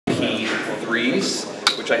degrees,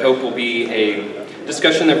 which I hope will be a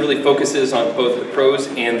discussion that really focuses on both the pros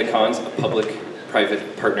and the cons of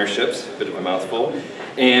public-private partnerships, a bit of a mouthful,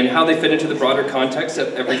 and how they fit into the broader context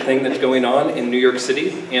of everything that's going on in New York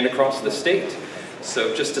City and across the state.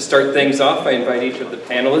 So just to start things off, I invite each of the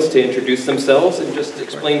panelists to introduce themselves and just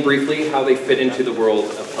explain briefly how they fit into the world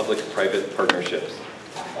of public-private partnerships.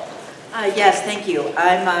 Yes, thank you.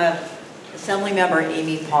 I'm Assemblymember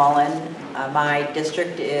Amy Paulin. My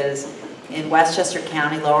district is in Westchester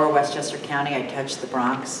County, Lower Westchester County. I touch the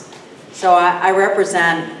Bronx. So I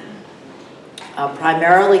represent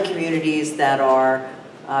primarily communities that are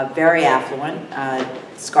very affluent,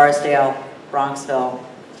 Scarsdale, Bronxville,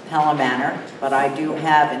 Pelham Manor, but I do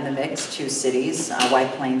have in the mix two cities,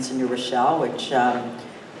 White Plains and New Rochelle, which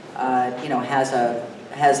you know,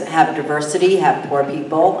 have diversity, have poor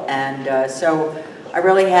people, and so I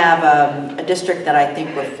really have a district that I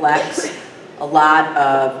think reflects a lot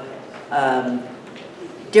of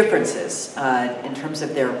differences in terms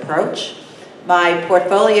of their approach. My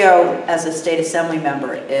portfolio as a state assembly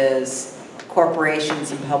member is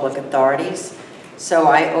corporations and public authorities. So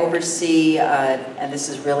I oversee, and this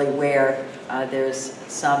is really where there's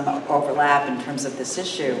some overlap in terms of this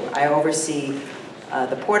issue, I oversee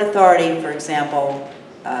the Port Authority, for example,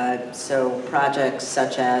 so projects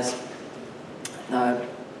such as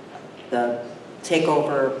the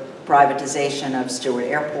takeover privatization of Stewart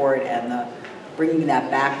Airport and the bringing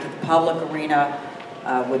that back to the public arena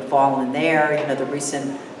would fall in there. You know, the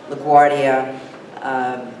recent LaGuardia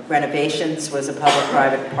renovations was a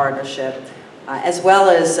public-private partnership, as well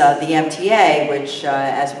as the MTA, which,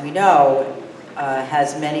 as we know,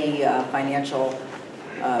 has many financial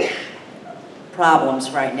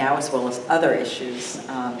problems right now, as well as other issues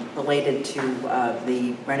related to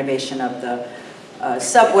the renovation of the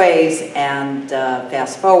subways and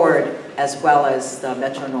Fast Forward, as well as the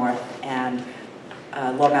Metro North and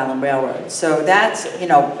Long Island Railroad. So that's, you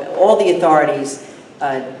know, all the authorities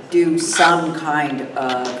do some kind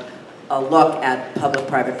of a look at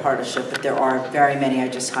public-private partnership, but there are very many. I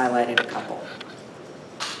just highlighted a couple.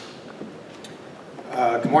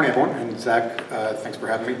 Good morning, everyone, and Zach, thanks for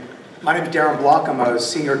having me. My name is Darren Block. I'm a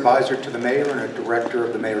senior advisor to the mayor and a director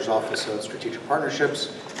of the mayor's office of strategic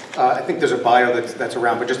partnerships. I think there's a bio that's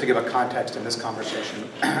around, but just to give a context in this conversation,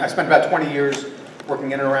 I spent about 20 years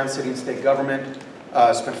working in and around city and state government.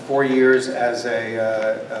 Spent 4 years as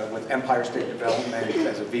with Empire State Development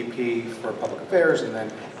as a VP for Public Affairs, and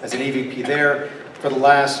then as an EVP there. For the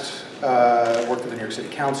last, worked for the New York City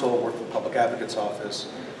Council, worked for the Public Advocate's Office.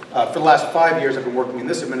 For the last 5 years, I've been working in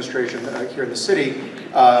this administration here in the city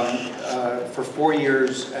for 4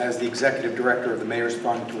 years as the executive director of the Mayor's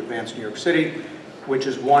Fund to Advance New York City, which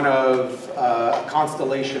is one of a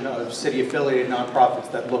constellation of city-affiliated nonprofits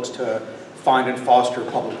that looks to find and foster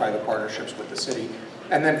public-private partnerships with the city.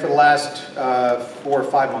 And then for the last 4 or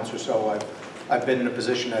 5 months or so, I've been in a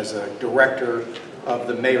position as a director of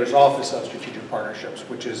the Mayor's Office of Strategic Partnerships,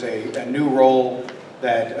 which is a new role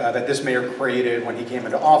that this mayor created when he came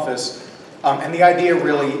into office. And the idea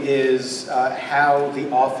really is how the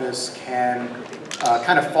office can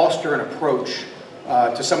kind of foster an approach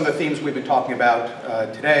to some of the themes we've been talking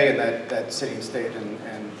about today, and that city and state and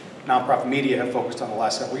nonprofit media have focused on the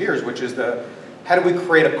last several years, which is how do we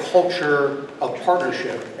create a culture of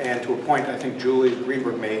partnership? And to a point I think Julie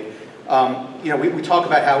Greenberg made, you know, we talk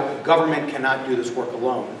about how government cannot do this work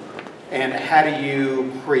alone, and how do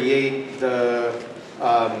you create the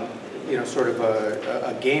you know, sort of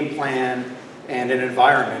a game plan and an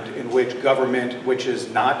environment in which government, which is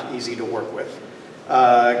not easy to work with,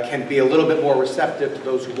 can be a little bit more receptive to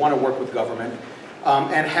those who want to work with government,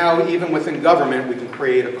 and how even within government we can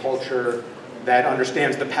create a culture that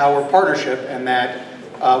understands the power of partnership, and that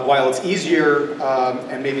while it's easier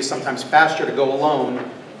and maybe sometimes faster to go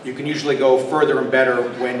alone, you can usually go further and better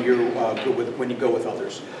when you go with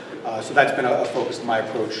others. So that's been a focus of my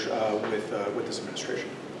approach with this administration.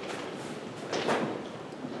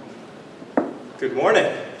 Good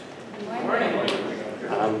morning. Good morning.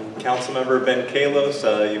 I'm Councilmember Ben Kallos.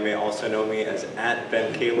 You may also know me as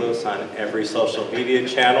 @BenKallos on every social media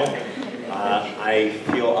channel. I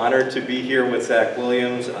feel honored to be here with Zach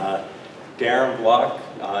Williams. Darren Block,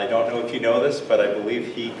 I don't know if you know this, but I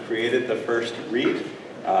believe he created the first READ.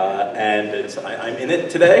 And I'm in it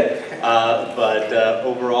today, but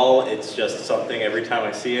overall it's just something, every time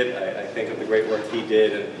I see it, I think of the great work he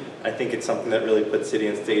did, and I think it's something that really puts city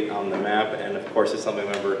and state on the map. And of course,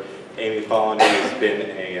 Assemblymember Amy Paulin has been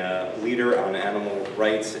a leader on animal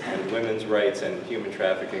rights and women's rights and human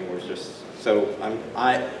trafficking. Was just so I'm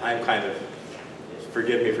kind of,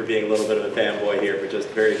 forgive me for being a little bit of a fanboy here, but just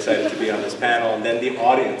very excited to be on this panel. And then the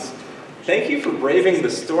audience Thank you for braving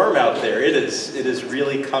the storm out there. It is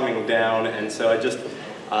really coming down, and so I just,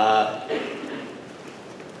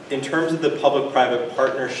 in terms of the public-private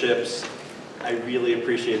partnerships, I really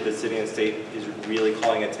appreciate that city and state is really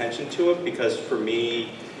calling attention to it, because for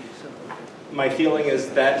me, my feeling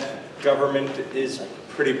is that government is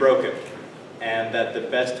pretty broken, and that the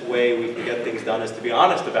best way we can get things done is to be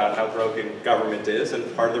honest about how broken government is,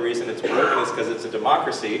 and part of the reason it's broken is because it's a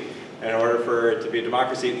democracy, and in order for it to be a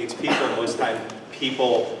democracy, it needs people, and most times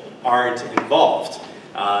people aren't involved.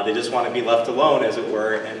 They just want to be left alone, as it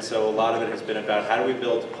were, and so a lot of it has been about how do we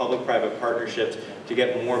build public-private partnerships to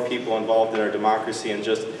get more people involved in our democracy, and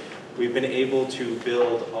just we've been able to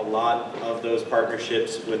build a lot of those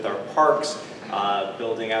partnerships with our parks,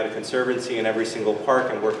 building out a conservancy in every single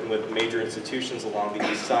park and working with major institutions along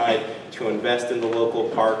the east side to invest in the local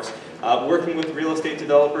parks, working with real estate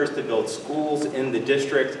developers to build schools in the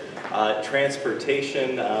district,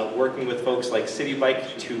 transportation, working with folks like City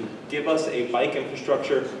Bike to give us a bike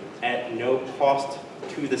infrastructure at no cost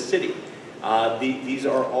to the city. These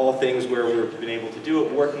are all things where we've been able to do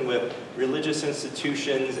it, working with religious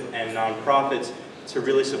institutions and nonprofits to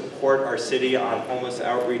really support our city on homeless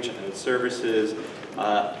outreach and services.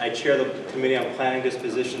 I chair the Committee on Planning,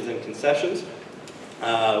 Dispositions, and Concessions,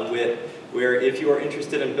 where if you are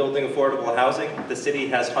interested in building affordable housing, the city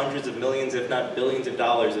has hundreds of millions, if not billions of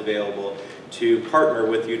dollars available to partner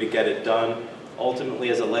with you to get it done. Ultimately,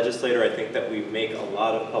 as a legislator, I think that we make a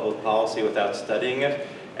lot of public policy without studying it,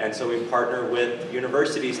 and so we partner with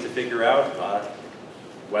universities to figure out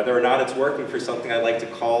whether or not it's working for something I like to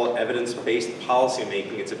call evidence-based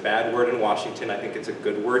policymaking. It's a bad word in Washington. I think it's a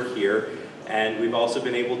good word here. And we've also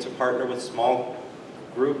been able to partner with small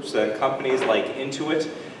groups and companies like Intuit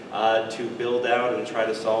to build out and try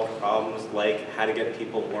to solve problems like how to get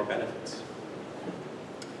people more benefits.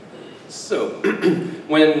 So,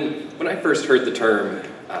 when I first heard the term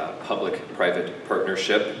public-private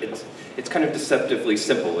partnership, it's kind of deceptively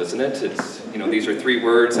simple, isn't it? It's, you know, these are three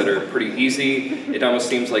words that are pretty easy. It almost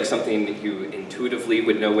seems like something that you intuitively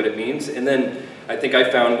would know what it means. And then I think I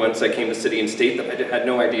found once I came to city and state that I had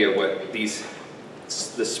no idea what the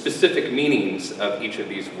specific meanings of each of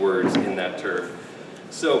these words in that term.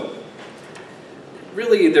 So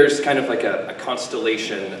really there's kind of like a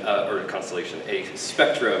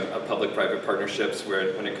spectrum of public-private partnerships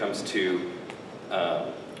where when it comes to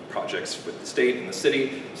projects with the state and the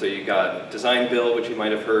city. So you got design build, which you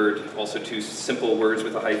might have heard, also two simple words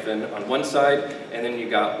with a hyphen on one side, and then you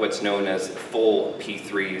got what's known as full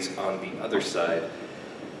P3s on the other side.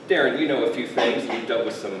 Darren, you know a few things. You've dealt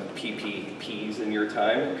with some PPPs in your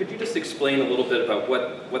time. Could you just explain a little bit about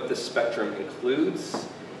what the spectrum includes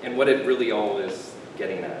and what it really all is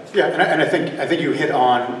getting at? Yeah, and I think you hit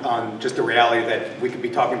on just the reality that we could be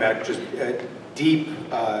talking about just deep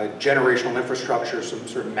generational infrastructure, some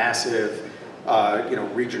sort of massive,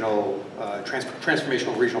 regional,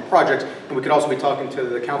 transformational regional projects, and we could also be talking to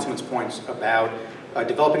the councilman's points about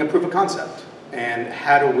developing a proof of concept and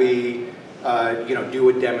how do we, do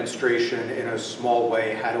a demonstration in a small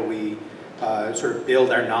way. How do we sort of build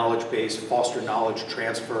our knowledge base, foster knowledge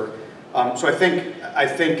transfer? So I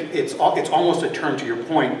think it's almost a turn to your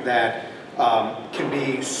point that can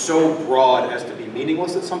be so broad as to be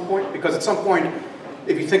meaningless at some point, because at some point,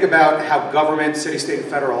 if you think about how government, city, state, and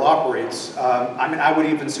federal operates, I would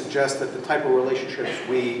even suggest that the type of relationships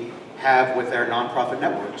we have with our nonprofit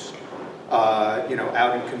networks,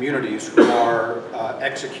 out in communities who are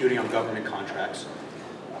executing on government contracts,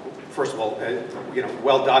 first of all,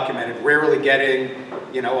 well documented, rarely getting,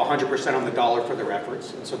 100% on the dollar for their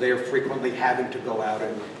efforts, and so they are frequently having to go out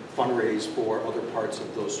and fundraise for other parts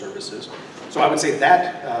of those services. So I would say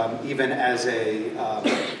that even as an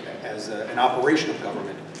operation of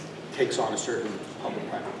government takes on a certain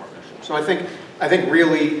public-private partnership. So I think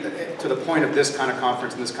really, to the point of this kind of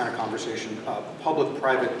conference and this kind of conversation,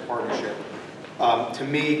 public-private partnership, to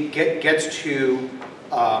me, gets to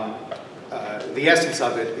the essence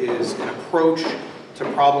of it is an approach to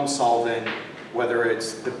problem solving, whether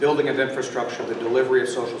it's the building of infrastructure, the delivery of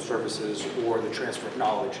social services, or the transfer of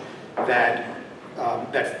knowledge, that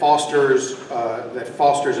fosters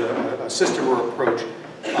a system or approach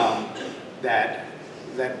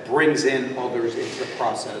that brings in others into the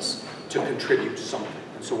process to contribute to something.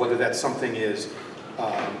 And so whether that something is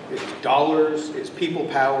dollars, is people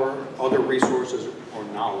power, other resources, or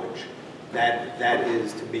knowledge, that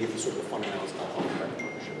is to be the sort of fundamentals of public-private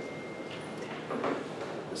partnership.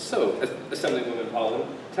 So, Assemblywoman Pollen,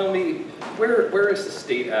 tell me, where is the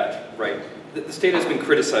state at right? The state has been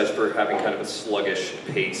criticized for having kind of a sluggish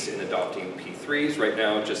pace in adopting P3s. Right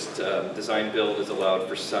now, just design build is allowed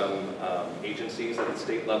for some agencies at the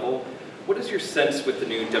state level. What is your sense with the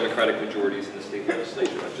new Democratic majorities in the state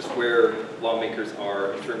legislature, just where lawmakers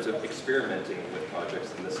are in terms of experimenting with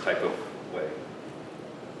projects in this type of way?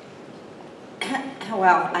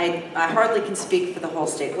 Well, I hardly can speak for the whole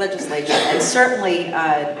state legislature, and certainly,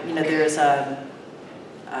 there's a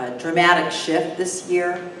dramatic shift this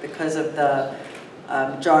year because of the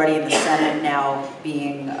majority in the Senate now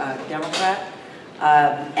being Democrat.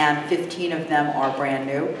 And 15 of them are brand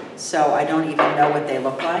new, so I don't even know what they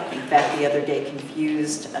look like. In fact, the other day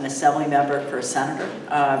confused an assembly member for a senator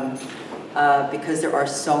because there are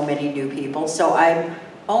so many new people. So I'm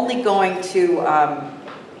only going to,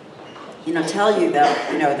 tell you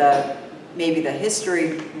that, maybe the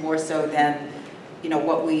history more so than,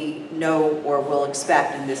 what we know or will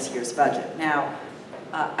expect in this year's budget. Now,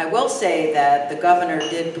 I will say that the governor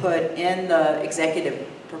did put in the executive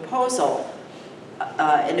proposal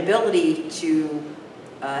an ability to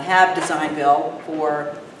have design bill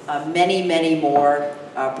for many, many more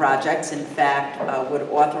projects. In fact, would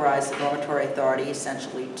authorize the dormitory authority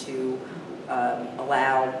essentially to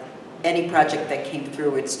allow any project that came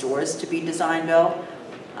through its doors to be design bill,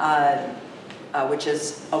 which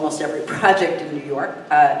is almost every project in New York.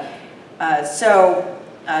 So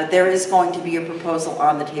there is going to be a proposal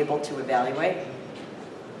on the table to evaluate.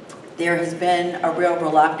 There has been a real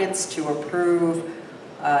reluctance to approve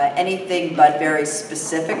anything but very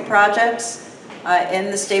specific projects in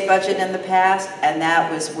the state budget in the past, and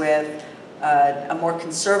that was with a more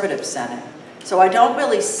conservative Senate. So I don't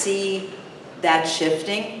really see that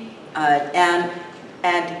shifting, and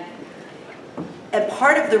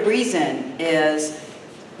part of the reason is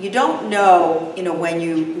you don't know, when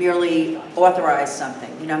you merely authorize something.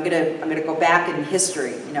 I'm gonna go back in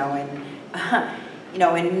history, in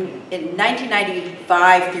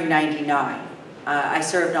 1995 through 99, I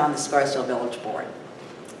served on the Scarsdale Village Board.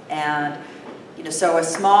 And, so a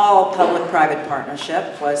small public-private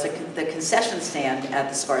partnership was the concession stand at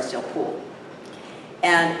the Scarsdale Pool.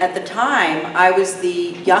 And at the time, I was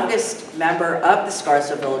the youngest member of the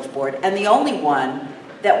Scarsdale Village Board and the only one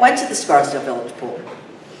that went to the Scarsdale Village Pool.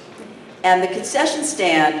 And the concession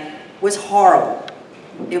stand was horrible.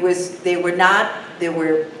 It was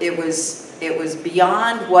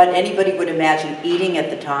beyond what anybody would imagine eating at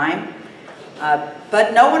the time.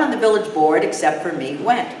 But no one on the village board, except for me,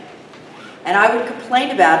 went. And I would complain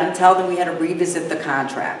about it and tell them we had to revisit the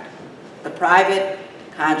contract, the private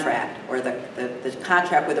contract, or the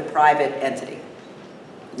contract with a private entity.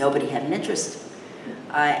 Nobody had an interest.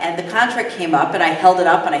 And the contract came up, and I held it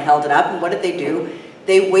up, and I held it up, and what did they do?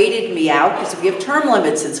 They waited me out, because we have term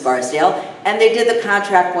limits in Scarsdale, and they did the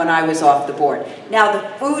contract when I was off the board. Now, the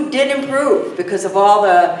food did improve because of all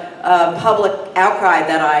the public outcry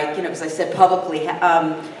that because I said publicly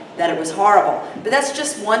that it was horrible. But that's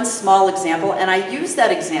just one small example, and I use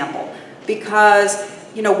that example because,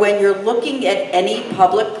 when you're looking at any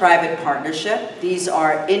public-private partnership, these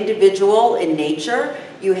are individual in nature.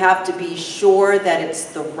 You have to be sure that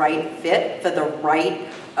it's the right fit for the right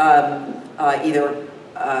either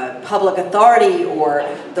public authority or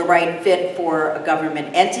the right fit for a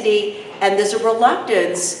government entity. And there's a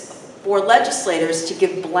reluctance for legislators to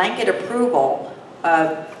give blanket approval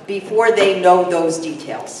before they know those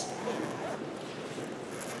details.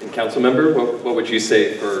 And council member, what would you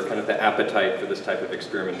say for kind of the appetite for this type of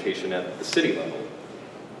experimentation at the city level?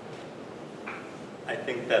 I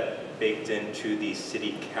think that baked into the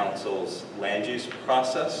city council's land use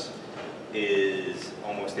process is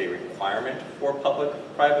almost a requirement for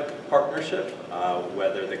public-private partnership.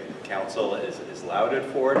 Whether the council is lauded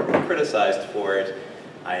for it or criticized for it,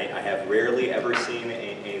 I have rarely ever seen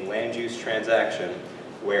a land use transaction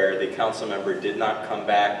where the council member did not come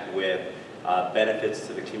back with benefits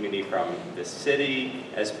to the community from the city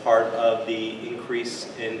as part of the increase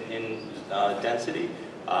in density,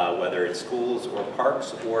 whether it's schools or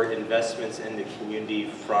parks or investments in the community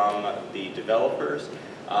from the developers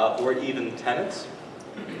or even tenants.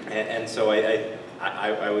 And so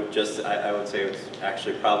I would say it's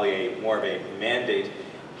actually probably more of a mandate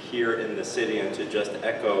here in the city, and to just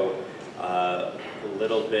echo a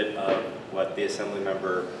little bit of what the assembly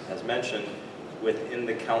member has mentioned, within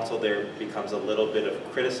the council there becomes a little bit of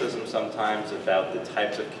criticism sometimes about the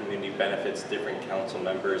types of community benefits different council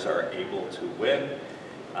members are able to win.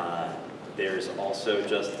 There's also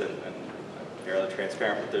just, and fairly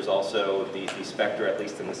transparent, but there's also the specter, at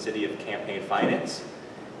least in the city, of campaign finance,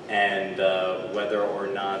 and whether or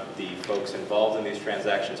not the folks involved in these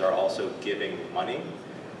transactions are also giving money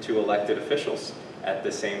to elected officials at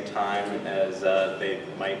the same time as they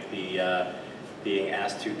might be being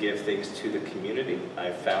asked to give things to the community.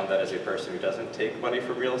 I've found that as a person who doesn't take money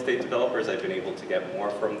from real estate developers, I've been able to get more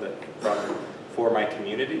for my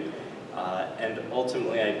community. And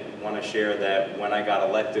ultimately, I want to share that when I got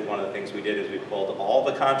elected, one of the things we did is we pulled all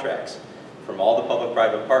the contracts from all the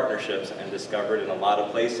public-private partnerships and discovered in a lot of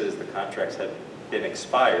places the contracts had been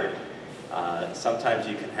expired. Sometimes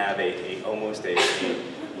you can have almost a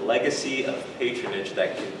legacy of patronage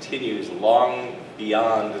that continues long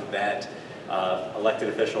beyond that elected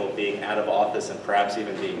official being out of office and perhaps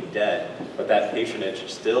even being dead, but that patronage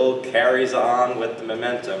still carries on with the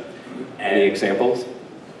momentum. Any examples?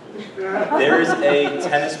 There's a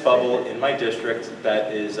tennis bubble in my district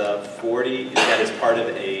that is that is part of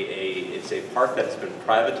it's a park that's been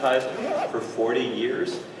privatized for 40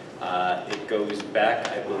 years. It goes back,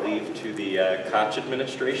 I believe, to the Koch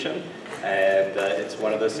administration, and it's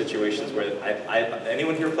one of those situations where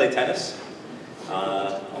anyone here play tennis?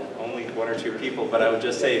 Only one or two people, but I would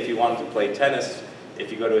just say if you wanted to play tennis,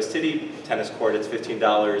 if you go to a city tennis court, it's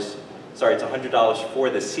 $15, sorry, it's $100 for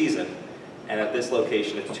the season. And at this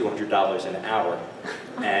location, it's $200 an hour.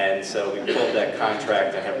 And so we pulled that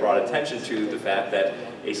contract and have brought attention to the fact that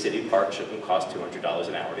a city park shouldn't cost $200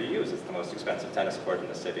 an hour to use. It's the most expensive tennis court in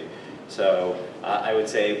the city. So I would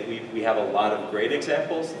say we have a lot of great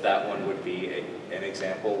examples. That one would be an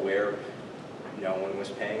example where no one was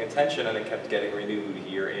paying attention and it kept getting renewed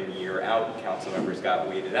year in, year out. Council members got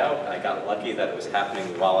weeded out. I got lucky that it was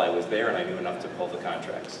happening while I was there and I knew enough to pull the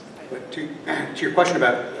contracts. But to your question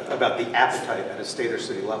about the appetite at a state or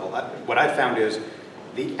city level, what I found is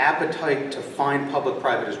the appetite to find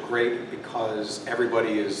public-private is great because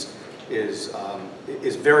everybody is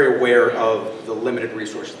very aware of the limited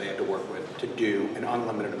resources they have to work with to do an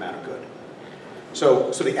unlimited amount of good.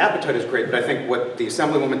 So the appetite is great, but I think what the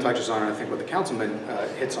Assemblywoman touches on, and I think what the Councilman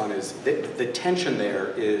hits on is the tension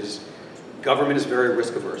there is government is very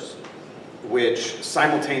risk averse, which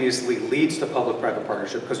simultaneously leads to public-private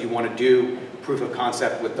partnership because you want to do proof of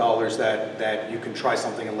concept with dollars that you can try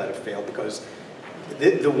something and let it fail. Because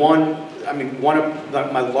one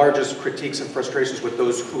of my largest critiques and frustrations with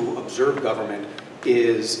those who observe government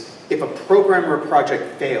is if a program or a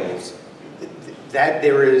project fails, that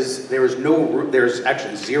there's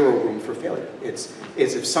actually zero room for failure. It's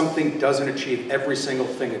if something doesn't achieve every single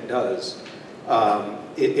thing it does,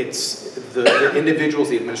 it's the individuals,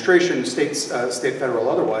 the administration, state, federal,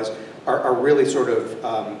 otherwise, are really sort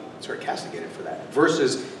of castigated for that.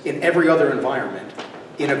 Versus in every other environment,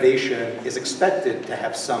 innovation is expected to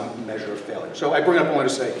have some measure of failure. So I bring up only to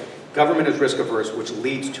say, government is risk averse, which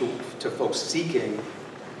leads to folks seeking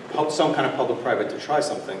some kind of public-private to try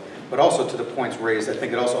something, but also to the points raised, I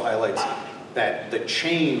think it also highlights that the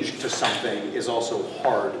change to something is also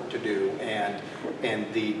hard to do, and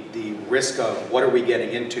the risk of what are we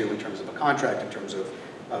getting into in terms of a contract, in terms of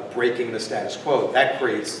breaking the status quo, that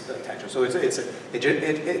creates the tension. So it's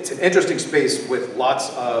an interesting space with lots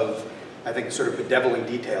of, I think, sort of bedeviling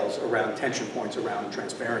details around tension points, around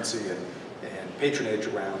transparency and patronage,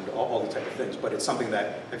 around all the type of things. But it's something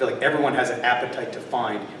that I feel like everyone has an appetite to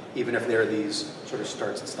find, even if there are these sort of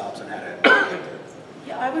starts and stops on how to get there.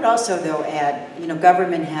 Yeah, I would also, though, add,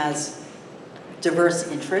 government has diverse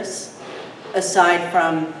interests, aside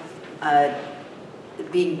from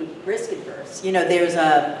being risk adverse. There's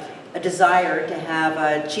a desire to have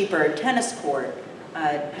a cheaper tennis court.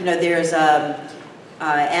 There's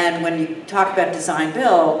and when you talk about design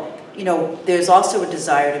build, there's also a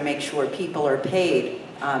desire to make sure people are paid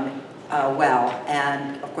well.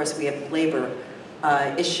 And of course, we have labor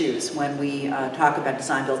issues when we talk about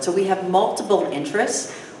design build. So we have multiple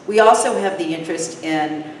interests. We also have the interest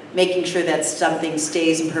in making sure that something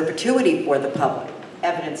stays in perpetuity for the public,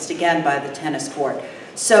 evidenced again by the tennis court.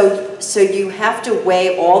 So you have to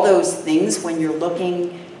weigh all those things when you're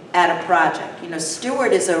looking at a project.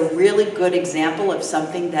 Stewart is a really good example of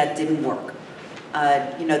something that didn't work.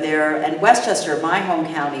 And Westchester, my home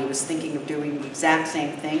county, was thinking of doing the exact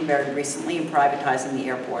same thing very recently and privatizing the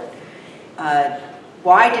airport.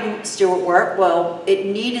 Why didn't Stewart work? Well, it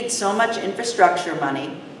needed so much infrastructure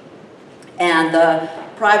money, and the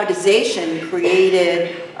privatization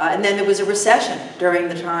created, and then there was a recession during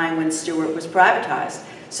the time when Stewart was privatized.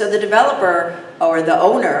 So the developer or the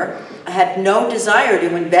owner had no desire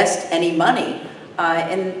to invest any money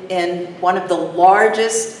in one of the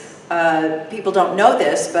largest, people don't know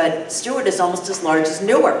this, but Stewart is almost as large as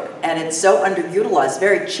Newark, and it's so underutilized,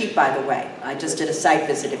 very cheap, by the way. I just did a site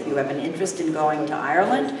visit. If you have an interest in going to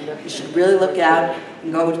Ireland, you should really look out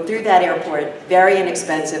and go through that airport. Very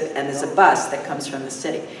inexpensive, and there's a bus that comes from the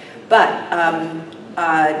city. But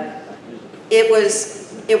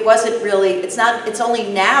it it wasn't really, it's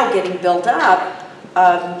only now getting built up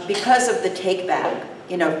because of the take back,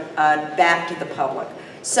 back to the public.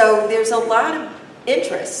 So there's a lot of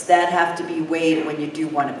interests that have to be weighed when you do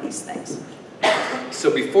one of these things.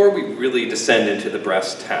 So before we really descend into the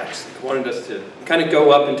brass tacks, I wanted us to kind of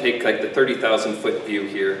go up and take like the 30,000-foot view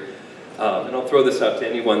here. And I'll throw this out to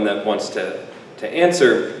anyone that wants to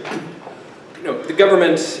answer. The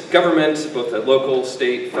government, both at local,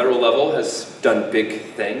 state, federal level, has done big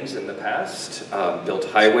things in the past. Built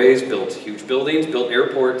highways, built huge buildings, built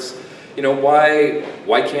airports.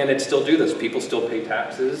 Why can't it still do this? People still pay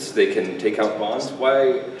taxes. They can take out bonds.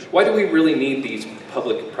 Why do we really need these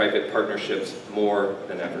public-private partnerships more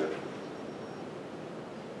than ever?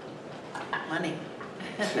 Money.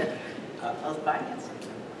 Well, finance.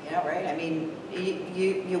 Yeah, right. I mean,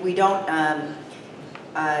 we don't.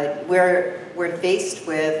 We're faced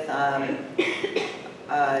with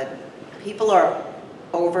people are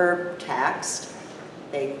overtaxed.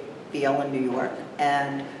 They feel in New York,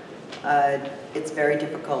 and it's very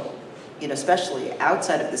difficult, especially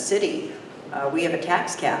outside of the city. We have a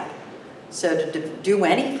tax cap, so to do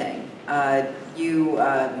anything, you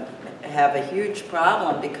have a huge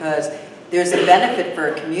problem because there's a benefit for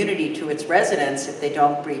a community to its residents if they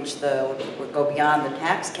don't breach or go beyond the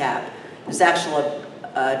tax cap. There's actually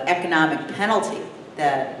an economic penalty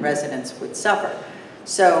that residents would suffer.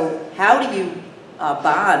 So how do you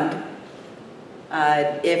bond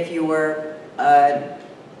if you're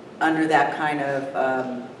under that kind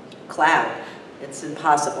of cloud? It's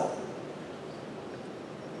impossible.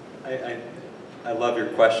 I love your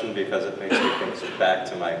question because it makes me think back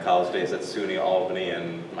to my college days at SUNY Albany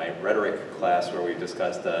and my rhetoric class where we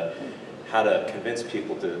discussed how to convince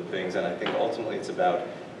people to things, and I think ultimately it's about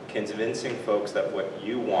convincing folks that what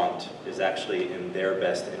you want is actually in their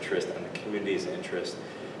best interest and the community's interest.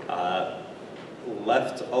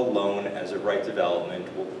 Left alone as a right development,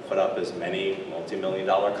 we'll put up as many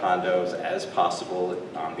multi-million-dollar condos as possible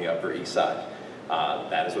on the Upper East Side.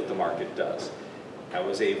 That is what the market does. I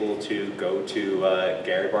was able to go to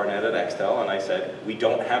Gary Barnett at Extel and I said, we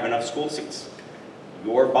don't have enough school seats.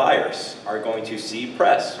 Your buyers are going to see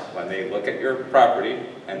press when they look at your property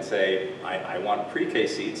and say, I want pre-K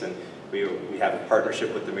seats, and we have a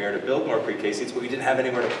partnership with the mayor to build more pre-K seats, but we didn't have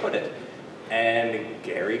anywhere to put it. And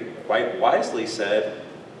Gary quite wisely said,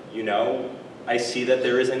 I see that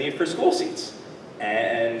there is a need for school seats.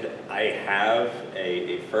 And I have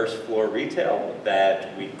a first floor retail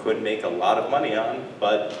that we could make a lot of money on,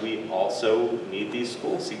 but we also need these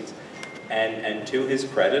school seats. And to his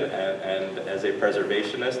credit, and as a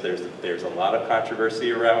preservationist, there's a lot of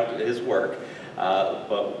controversy around his work.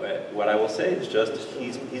 But what I will say is just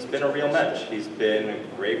he's been a real mensch. He's been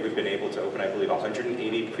great. We've been able to open, I believe,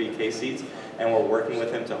 180 pre-K seats, and we're working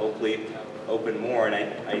with him to hopefully open more. And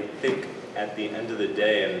I think at the end of the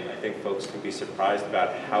day, and I think folks can be surprised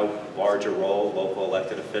about how large a role local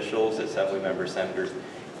elected officials, assembly members, senators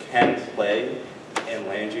can play in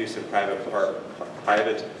land use and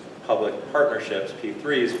private-public partnerships,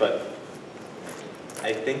 P3s, but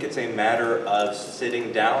I think it's a matter of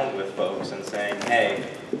sitting down with folks and saying, hey,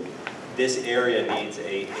 this area needs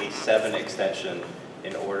a 7 extension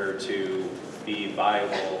in order to be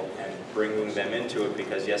viable, and bringing them into it,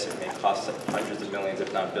 because yes, it may cost hundreds of millions,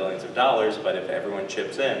 if not billions of dollars, but if everyone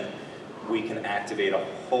chips in, we can activate a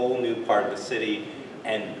whole new part of the city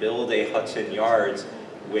and build a Hudson Yards,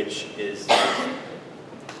 which is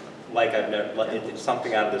like it's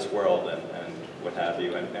something out of this world and what have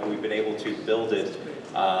you, and we've been able to build it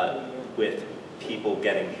with people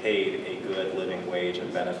getting paid a good living wage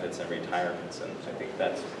and benefits and retirements, and I think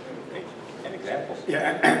that's an example.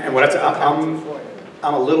 Yeah, and what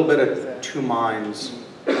I'm a little bit of two minds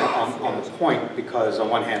on the point, because on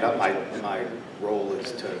one hand, my role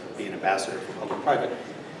is to be an ambassador for public-private.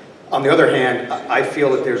 On the other hand, I feel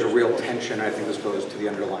that there's a real tension. I think this goes to the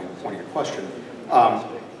underlying point of your question.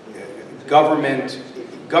 Government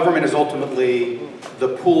is ultimately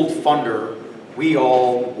the pooled funder we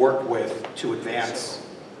all work with to advance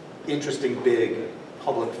interesting, big,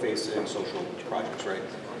 public-facing social projects, right?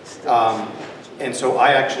 And so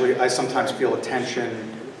I sometimes feel a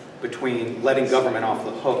tension between letting government off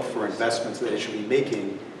the hook for investments that it should be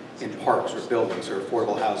making in parks or buildings or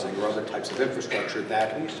affordable housing or other types of infrastructure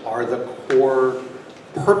that are the core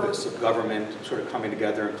purpose of government sort of coming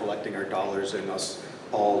together and collecting our dollars, and us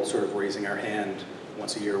all sort of raising our hand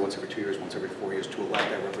once a year, once every 2 years, once every 4 years to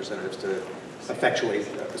elect our representatives to effectuate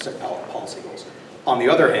set policy goals. On the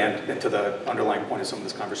other hand, and to the underlying point of some of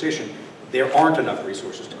this conversation, there aren't enough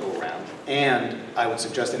resources to go around. And I would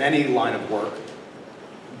suggest in any line of work,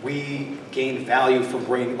 we gain value from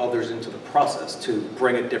bringing others into the process to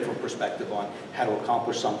bring a different perspective on how to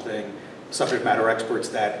accomplish something, subject matter experts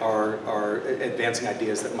that are advancing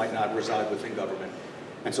ideas that might not reside within government.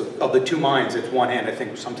 And so of the two minds, it's one hand, I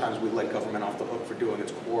think sometimes we let government off the hook for doing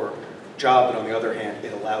its core job, but on the other hand,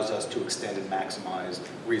 it allows us to extend and maximize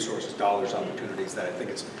resources, dollars, opportunities that I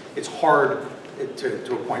think it's hard,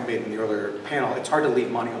 to a point made in the earlier panel, it's hard to leave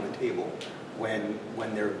money on the table when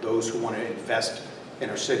there are those who want to invest in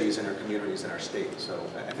our cities, in our communities, in our state. So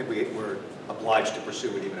I think we're obliged to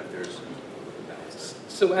pursue it even if there's balance.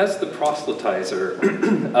 So as the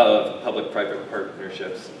proselytizer of public-private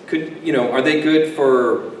partnerships, are they good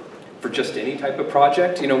for just any type of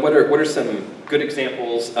project? What are some good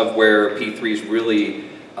examples of where P3s really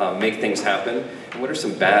make things happen? And what are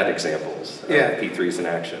some bad examples of P3s in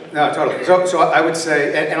action? No, totally. So I would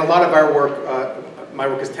say, and a lot of our work, my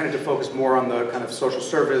work has tended to focus more on the kind of social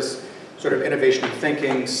service, sort of innovation and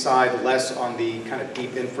thinking side, less on the kind of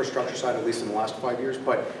deep infrastructure side, at least in the last 5 years,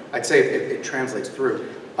 but I'd say it translates through.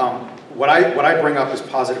 What I bring up as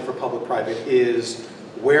positive for public-private is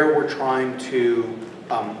where we're trying to,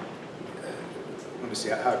 let me see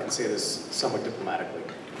how I can say this somewhat diplomatically.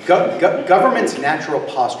 Government's natural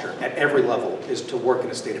posture at every level is to work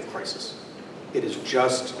in a state of crisis. It is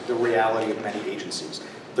just the reality of many agencies.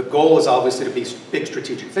 The goal is obviously to be big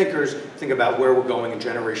strategic thinkers, think about where we're going in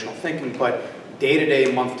generational thinking, but day to day,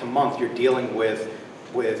 month to month, you're dealing with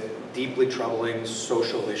deeply troubling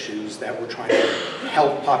social issues that we're trying to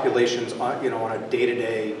help populations on, on a day to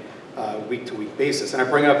day, week to week basis. And I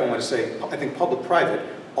bring it up, I want to say, I think public-private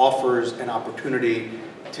offers an opportunity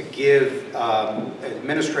to give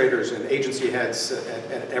administrators and agency heads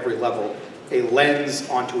at every level a lens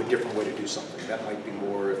onto a different way to do something that might be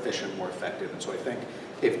more efficient, more effective. And so I think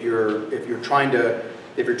if you're trying to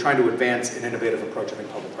advance an innovative approach, I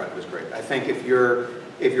think public-private is great. I think if you're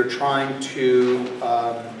trying to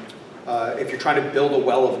build a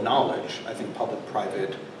well of knowledge, I think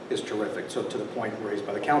public-private is terrific. So to the point raised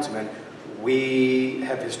by the councilman, we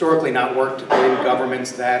have historically not worked in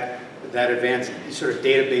governments that advance sort of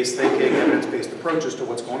database thinking, evidence-based approaches to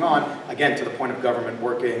what's going on. Again, to the point of government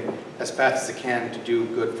working as fast as it can to do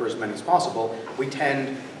good for as many as possible, we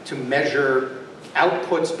tend to measure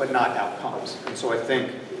outputs but not outcomes. And so I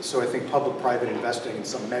think public-private investing in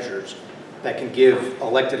some measures that can give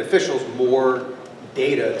elected officials more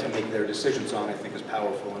data to make their decisions on, I think is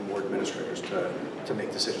powerful, and more administrators to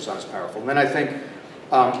make decisions on is powerful. And then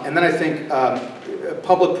I think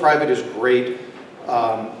public-private is great.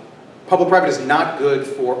 Public-private is not good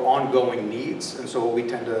for ongoing needs, and so what we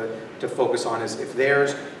tend to focus on is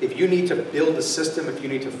if you need to build a system, if you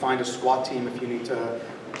need to find a SWAT team, if you need to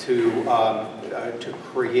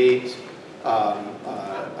create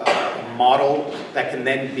a model that can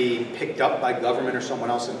then be picked up by government or someone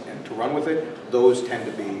else and to run with it, those tend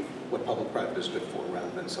to be what public-private is good for rather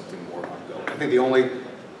than something more ongoing. I think the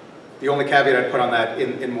only caveat I'd put on that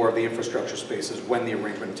in more of the infrastructure space is when the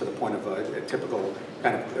arrangement, to the point of a typical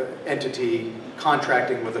kind of entity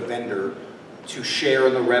contracting with a vendor to share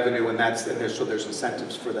in the revenue, and there's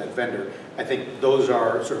incentives for that vendor. I think those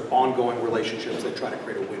are sort of ongoing relationships that try to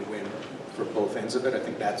create a win-win for both ends of it. I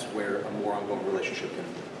think that's where a more ongoing relationship can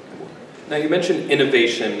work. Now you mentioned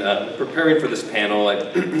innovation. Preparing for this panel, I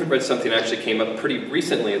read something that actually came up pretty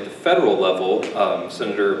recently at the federal level.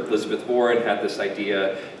 Senator Elizabeth Warren had this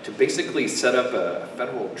idea to basically set up a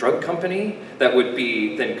federal drug company that would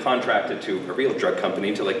be then contracted to a real drug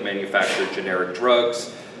company to manufacture generic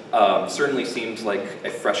drugs. Certainly seems like a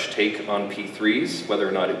fresh take on P3s, whether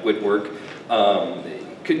or not it would work.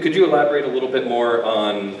 Could you elaborate a little bit more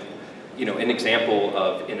on an example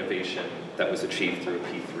of innovation that was achieved through a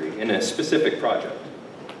P3 in a specific project?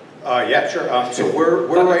 Yeah, sure. So we're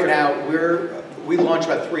right now, we launched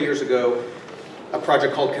about 3 years ago a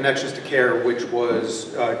project called Connections to Care, which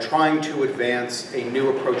was trying to advance a new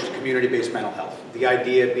approach to community-based mental health. The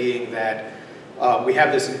idea being that we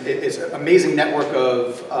have this amazing network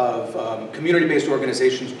of community-based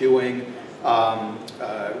organizations doing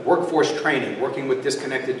workforce training, working with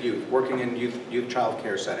disconnected youth, working in youth child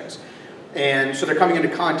care settings. And so they're coming into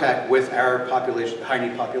contact with our population,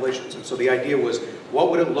 high-need populations. And so the idea was, what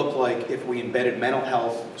would it look like if we embedded mental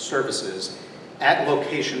health services at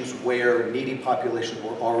locations where needy populations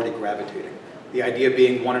were already gravitating? The idea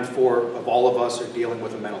being 1 in 4 of all of us are dealing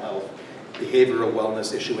with a mental health behavioral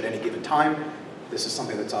wellness issue at any given time. This is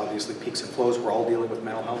something that's obviously peaks and flows. We're all dealing with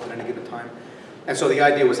mental health at any given time. And so the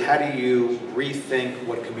idea was, how do you rethink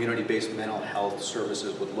what community-based mental health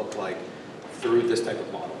services would look like through this type of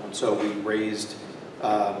model? And so we raised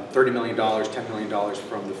 $30 million, $10 million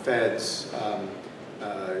from the feds,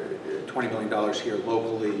 $20 million here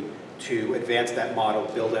locally to advance that model,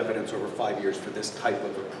 build evidence over 5 years for this type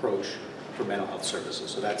of approach for mental health services.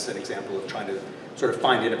 So that's an example of trying to sort of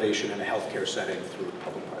find innovation in a healthcare setting through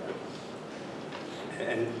public-private.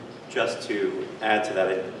 And just to add to that,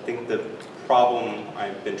 I think the problem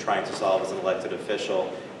I've been trying to solve as an elected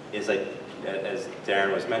official is, as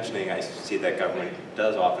Darren was mentioning, I see that government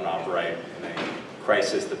does often operate in a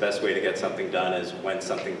crisis. The best way to get something done is when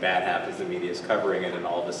something bad happens, the media is covering it, and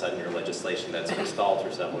all of a sudden your legislation that's been stalled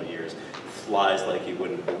for several years flies like you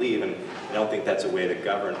wouldn't believe, and I don't think that's a way to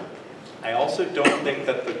govern. I also don't think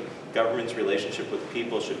that the government's relationship with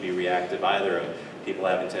people should be reactive either, of people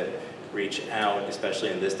having to reach out, especially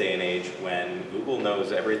in this day and age when Google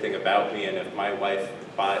knows everything about me, and if my wife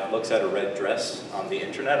looks at a red dress on the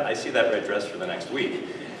internet, I see that red dress for the next week.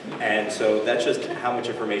 And so that's just how much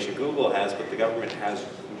information Google has, but the government has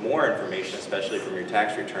more information, especially from your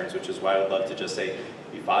tax returns, which is why I would love to just say,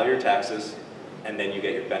 you file your taxes, and then you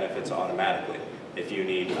get your benefits automatically. If you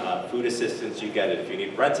need food assistance, you get it. If you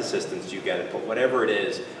need rent assistance, you get it. But whatever it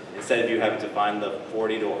is, instead of you having to find the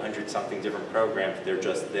 40 to 100 something different programs, they're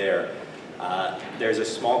just there. There's a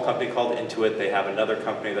small company called Intuit. They have another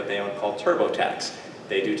company that they own called TurboTax.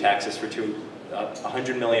 They do taxes for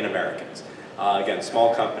 100 million Americans. Again,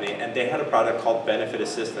 small company, and they had a product called Benefit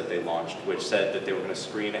Assist that they launched, which said that they were going to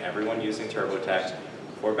screen everyone using TurboTax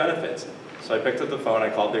for benefits. So I picked up the phone, I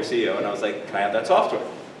called their CEO, and I was like, can I have that software?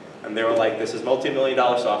 And they were like, this is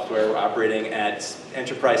multi-million-dollar software, we're operating at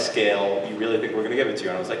enterprise scale, you really think we're going to give it to you?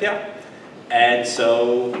 And I was like, yeah. And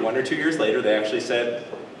so 1 or 2 years later, they actually said,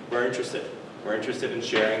 we're interested. We're interested in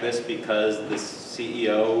sharing this because the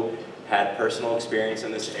CEO had personal experience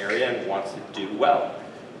in this area and wants to do well.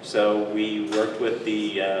 So we worked with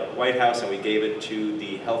the White House and we gave it to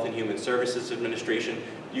the Health and Human Services Administration.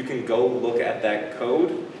 You can go look at that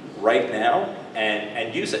code right now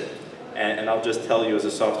and use it. And I'll just tell you as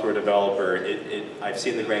a software developer, I've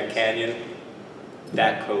seen the Grand Canyon.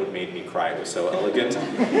 That code made me cry. It was so elegant.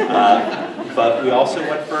 But we also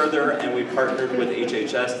went further and we partnered with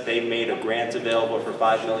HHS. They made a grant available for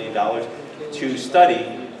 $5 million to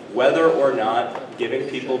study whether or not giving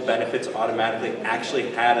people benefits automatically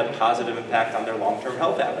actually had a positive impact on their long-term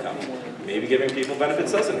health outcomes. Maybe giving people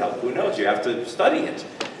benefits doesn't help. Who knows? You have to study it.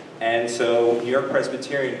 And so New York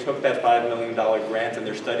Presbyterian took that $5 million grant and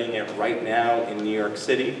they're studying it right now in New York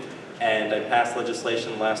City. And I passed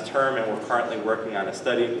legislation last term and we're currently working on a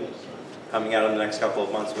study coming out in the next couple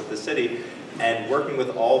of months with the city and working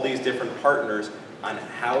with all these different partners on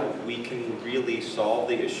how we can really solve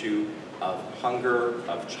the issue of hunger,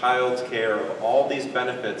 of childcare, of all these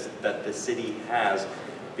benefits that the city has.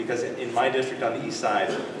 Because in my district on the east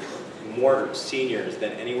side, more seniors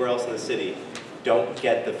than anywhere else in the city don't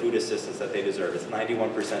get the food assistance that they deserve. It's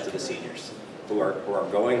 91% of the seniors who are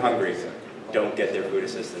going hungry don't get their food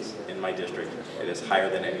assistance in my district. It is higher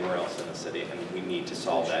than anywhere else in the city, and we need to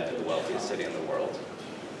solve that in the wealthiest city in the world.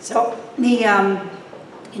 So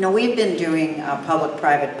we've been doing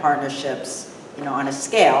public-private partnerships, on a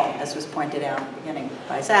scale, as was pointed out at the beginning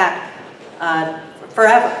by Zach,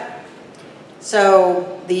 forever.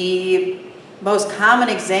 So the most common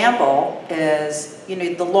example is,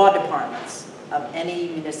 the law departments of any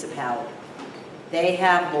municipality. They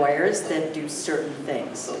have lawyers that do certain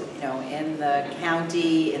things. In the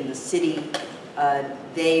county, in the city,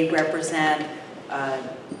 they represent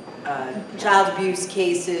child abuse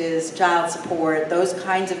cases, child support, those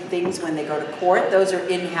kinds of things when they go to court. Those are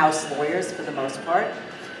in-house lawyers for the most part.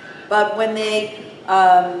 But when they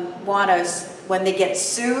when they get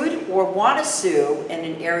sued or want to sue in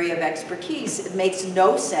an area of expertise, it makes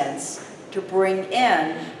no sense to bring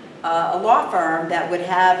in a law firm that would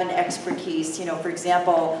have an expertise. For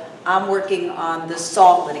example, I'm working on the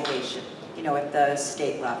salt litigation, at the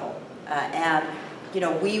state level. And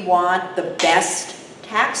we want the best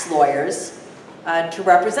tax lawyers to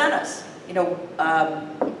represent us.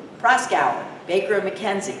 Proskauer, Baker and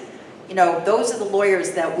McKenzie. Those are the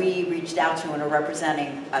lawyers that we reached out to and are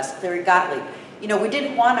representing us. Cleary Gottlieb. We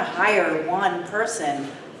didn't want to hire one person.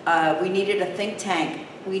 We needed a think tank.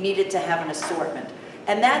 We needed to have an assortment.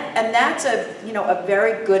 And that's a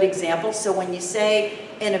very good example. So when you say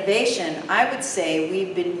innovation, I would say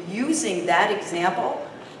we've been using that example,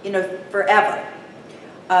 forever.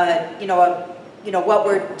 What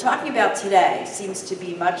we're talking about today seems to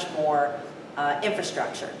be much more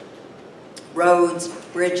infrastructure. Roads,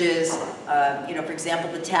 bridges, for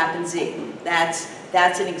example, the Tappan Zee.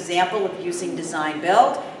 That's an example of using design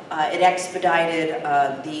build. It expedited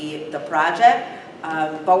the project,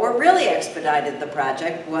 but what really expedited the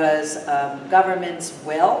project was government's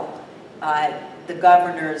will the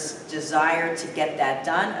governor's desire to get that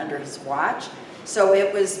done under his watch. So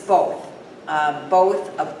it was both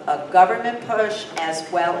a government push as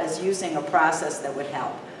well as using a process that would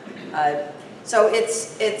help. So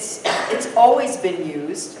it's always been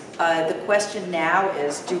used. The question now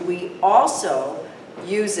is, do we also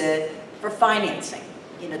use it for financing?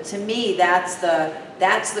 You know, to me, that's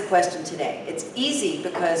the question today. It's easy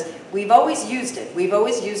because we've always used it. We've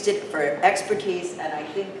always used it for expertise, and I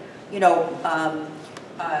think, you know,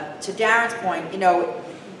 to Darren's point, you know,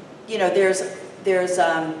 there's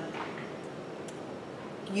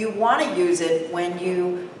you want to use it when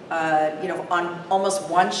you know, on almost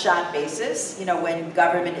one-shot basis. You know, when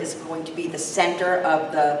government is going to be the center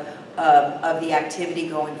of the activity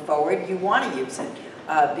going forward, you want to use it.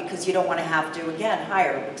 Because you don't want to have to, again,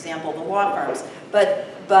 hire, for example, the law firms. But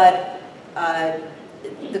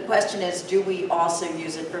the question is, do we also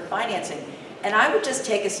use it for financing? And I would just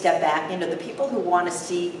take a step back. You know, the people who want to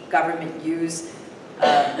see government use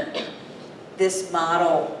this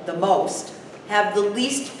model the most have the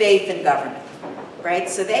least faith in government, right?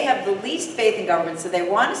 So they have the least faith in government, so they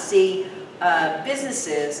want to see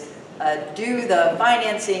businesses do the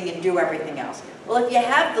financing and do everything else. Well, if you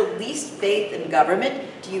have the least faith in government,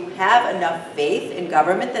 do you have enough faith in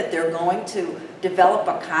government that they're going to develop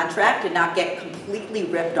a contract and not get completely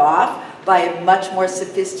ripped off by a much more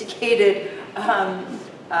sophisticated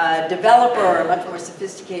developer or a much more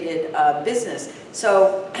sophisticated business?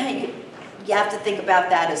 So you have to think about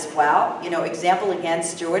that as well. You know, example again,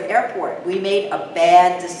 Stewart Airport. We made a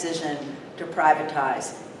bad decision to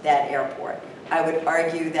privatize that airport. I would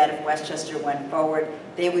argue that if Westchester went forward,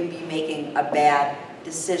 they would be making a bad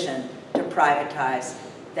decision to privatize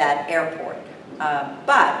that airport.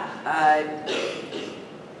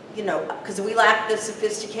 You know, because we lack the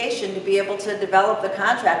sophistication to be able to develop the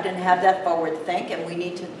contract and have that forward think, and we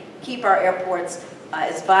need to keep our airports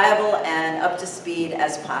as viable and up to speed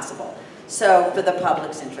as possible. So for the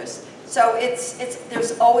public's interest. So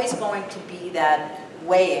there's always going to be that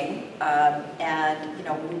weighing, and you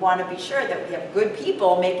know, we want to be sure that we have good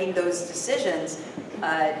people making those decisions,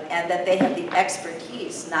 and that they have the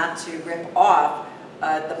expertise not to rip off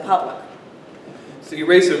the public. So you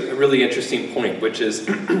raise a really interesting point, which is,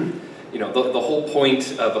 you know, the whole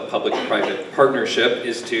point of a public-private partnership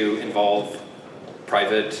is to involve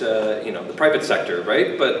private, you know, the private sector,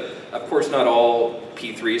 right? But of course, not all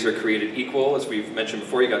P3s are created equal. As we've mentioned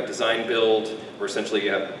before, you got design build, where essentially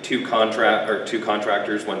you have two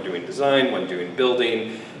contractors, one doing design, one doing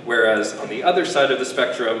building. Whereas on the other side of the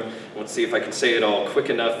spectrum, let's see if I can say it all quick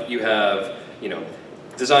enough, you have, you know,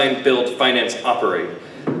 design, build, finance, operate.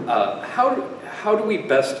 How do we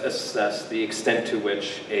best assess the extent to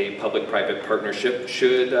which a public-private partnership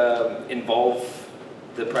should involve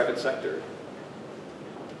the private sector?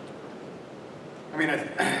 I mean,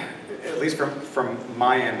 at least from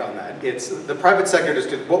my end on that, it's the private sector. Just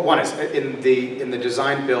what one is in the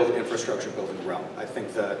design, build, infrastructure building realm. I think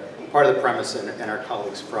part of the premise, and our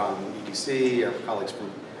colleagues from EDC, our colleagues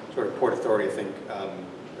from sort of Port Authority, I think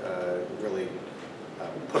really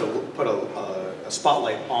put a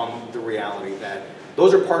spotlight on the reality that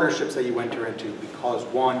those are partnerships that you enter into because,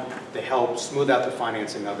 one, they help smooth out the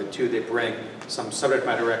financing of it. Two, they bring some subject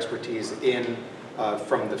matter expertise in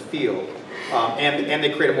from the field, and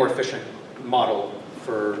they create a more efficient model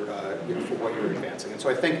for you know, for what you're advancing. And so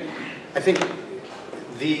I think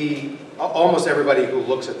almost everybody who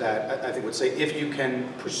looks at that, I think, would say if you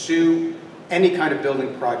can pursue any kind of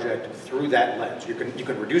building project through that lens, you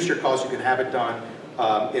can reduce your costs, you can have it done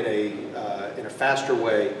in a faster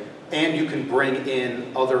way, and you can bring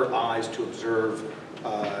in other eyes to observe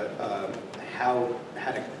how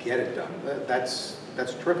to get it done. That's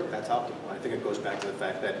terrific. That's optimal. I think it goes back to the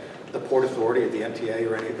fact that the Port Authority, or the MTA,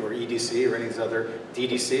 or EDC, or any of these other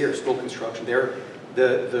DDC or school construction,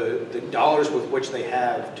 the dollars with which they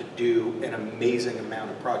have to do an amazing amount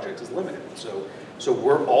of projects is limited. So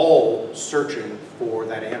we're all searching for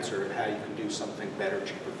that answer of how you can do something better,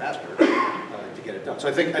 cheaper, faster to get it done. So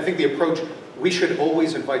I think the approach, we should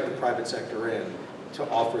always invite the private sector in to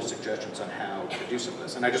offer suggestions on how to do some of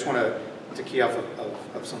this. And I just want to key off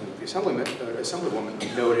of some of the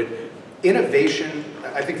Assemblywoman noted, innovation.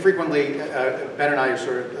 I think frequently Ben and I are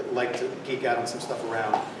sort of like to geek out on some stuff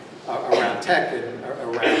around tech and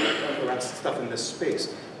around stuff in this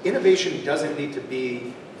space. Innovation doesn't need to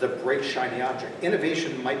be the bright, shiny object.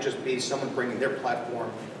 Innovation might just be someone bringing their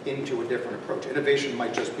platform into a different approach. Innovation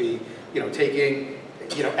might just be, you know, taking,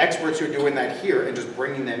 you know, experts who are doing that here and just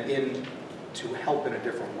bringing them in to help in a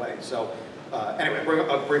different way. So anyway,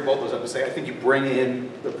 I'll bring both those up to say, I think you bring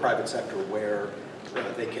in the private sector where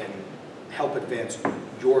they can help advance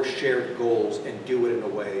your shared goals and do it in a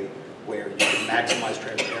way where you can maximize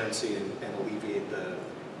transparency and alleviate the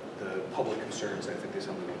public concerns that I think the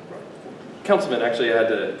Assemblyman brought forward. Councilman, actually, I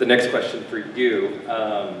had the next question for you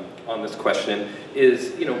on this question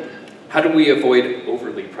is, how do we avoid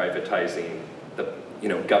overly privatizing the,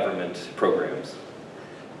 government programs?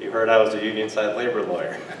 You heard I was a union side labor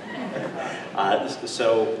lawyer.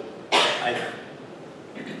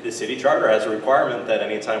 The city charter has a requirement that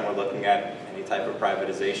anytime we're looking at any type of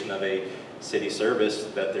privatization of a city service,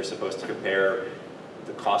 that they're supposed to compare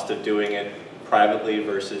the cost of doing it privately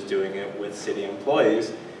versus doing it with city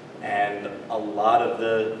employees. And a lot of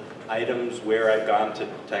the items where I've gone to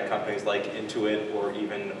tech companies like Intuit, or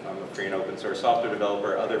even I'm a free and open source software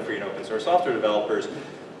developer, other free and open source software developers,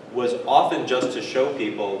 was often just to show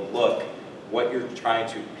people, look, what you're trying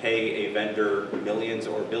to pay a vendor millions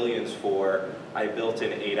or billions for, I built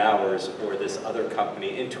in 8 hours, or this other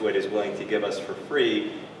company, Intuit, is willing to give us for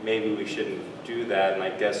free. Maybe we shouldn't do that. And I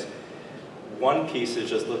guess one piece is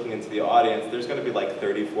just looking into the audience. There's going to be like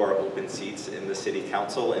 34 open seats in the city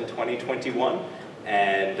council in 2021.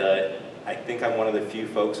 And I think I'm one of the few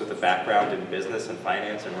folks with a background in business and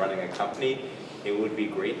finance and running a company. It would be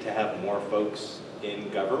great to have more folks in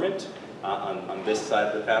government on this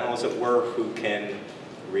side of the panel, as it were, who can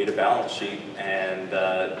read a balance sheet and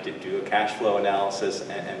do a cash flow analysis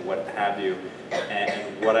and what have you.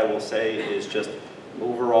 And what I will say is just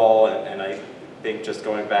overall, and I think just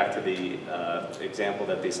going back to the example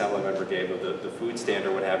that the Assembly member gave of the food stand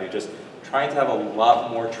or what have you, just trying to have a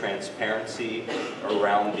lot more transparency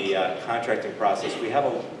around the contracting process. We have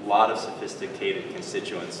a lot of sophisticated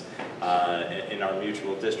constituents in our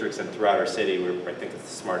mutual districts and throughout our city. I think it's the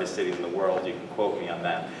smartest city in the world. You can quote me on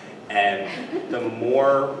that. And the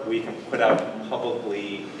more we can put out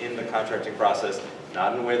publicly in the contracting process,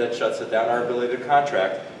 not in a way that shuts it down our ability to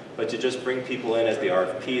contract, but to just bring people in as the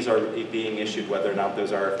RFPs are being issued, whether or not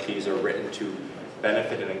those RFPs are written to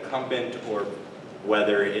benefit an incumbent, or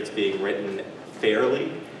whether it's being written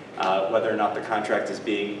fairly, whether or not the contract is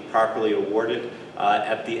being properly awarded.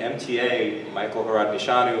 At the MTA, Michael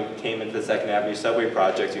Haradnishanu came into the Second Avenue subway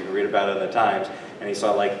project. You can read about it in the Times, and he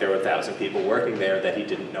saw like there were 1,000 people working there that he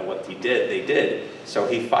didn't know what they did. So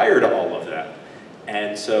he fired all of them.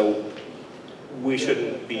 And so we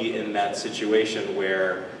shouldn't be in that situation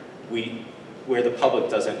where the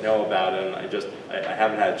public doesn't know about it. And I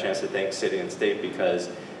haven't had a chance to thank city and state,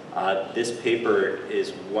 because this paper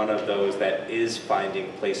is one of those that is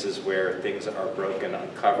finding places where things are broken,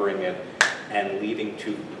 uncovering it, and leading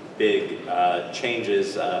to big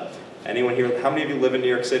changes. Anyone here, how many of you live in New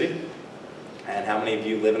York City? And how many of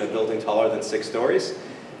you live in a building taller than 6 stories?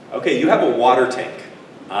 Okay, you have a water tank.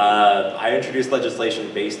 I introduced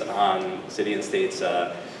legislation based on city and state's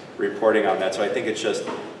reporting on that, so I think it's just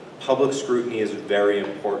public scrutiny is very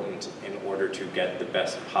important in order to get the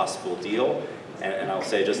best possible deal. And I'll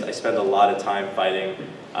say I spend a lot of time fighting,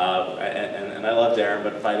 and I love Darren,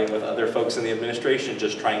 but fighting with other folks in the administration,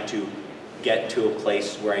 just trying to get to a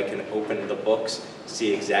place where I can open the books,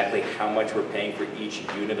 see exactly how much we're paying for each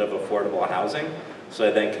unit of affordable housing, so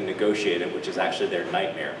I then can negotiate it, which is actually their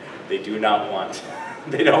nightmare. They do not want,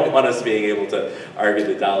 they don't want us being able to argue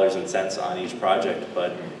the dollars and cents on each project,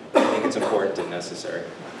 but I think it's important and necessary.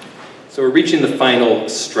 So we're reaching the final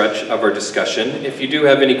stretch of our discussion. If you do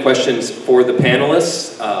have any questions for the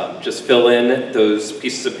panelists, just fill in those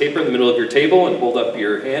pieces of paper in the middle of your table and hold up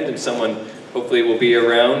your hand, and someone hopefully will be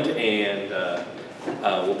around and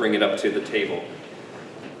we'll bring it up to the table.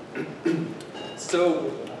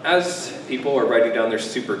 So as people are writing down their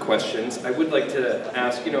super questions, I would like to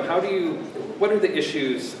ask, what are the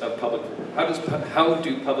issues of how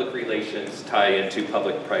do public relations tie into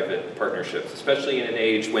public-private partnerships, especially in an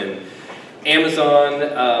age when Amazon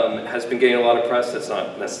has been getting a lot of press. That's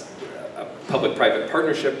not a public-private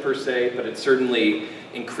partnership per se, but it certainly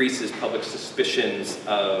increases public suspicions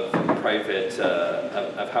of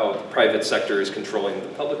how the private sector is controlling the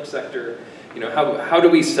public sector. How do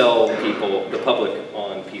we sell people, the public,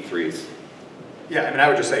 on P3s? Yeah, I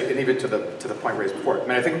would just say, and even to the point raised before,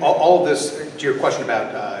 I think all of this, to your question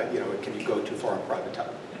about, can you go too far on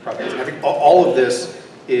privatizing? I think all of this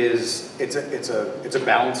it's a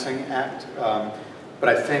balancing act, but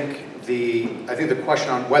I think the question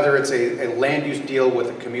on whether it's a land use deal with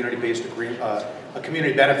a community-based agreement, a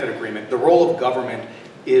community benefit agreement, the role of government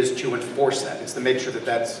is to enforce that. It's to make sure that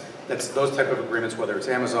that's those type of agreements, whether it's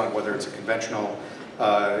Amazon, whether it's a conventional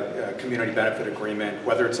community benefit agreement,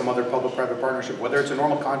 whether it's some other public-private partnership, whether it's a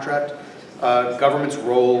normal contract, government's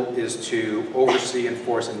role is to oversee,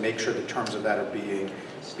 enforce, and make sure the terms of that are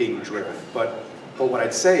being driven. But what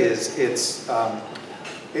I'd say is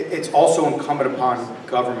it's also incumbent upon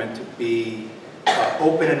government to be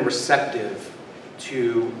open and receptive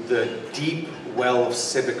to the deep well of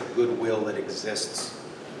civic goodwill that exists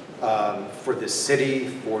for the city,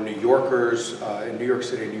 for New Yorkers in New York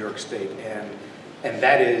City, New York State, and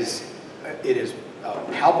that is, it is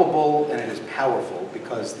palpable and it is powerful,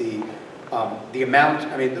 because the amount,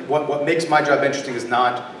 I mean, what makes my job interesting is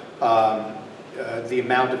not the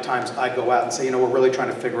amount of times I go out and say, we're really trying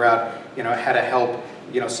to figure out, how to help,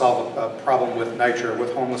 solve a problem with NYCHA, or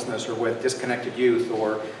with homelessness, or with disconnected youth,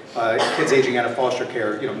 or kids aging out of foster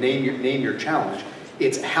care, name your challenge.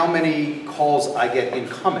 It's how many calls I get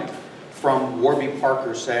incoming from Warby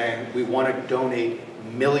Parker saying, we want to donate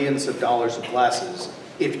millions of dollars of glasses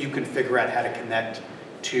if you can figure out how to connect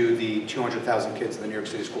to the 200,000 kids in the New York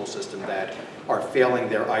City school system that are failing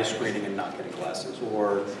their eye screening and not getting glasses.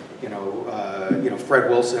 Or, Fred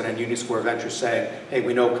Wilson and Union Square Ventures saying, hey,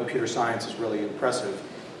 we know computer science is really impressive.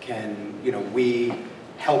 Can, we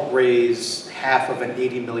help raise half of an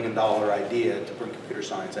 $80 million idea to bring computer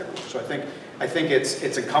science everywhere? So I think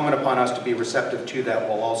it's incumbent upon us to be receptive to that,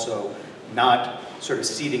 while also not sort of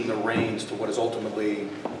ceding the reins to what is ultimately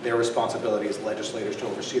their responsibility as legislators to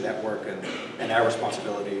oversee that work, and our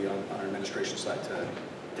responsibility on our administration side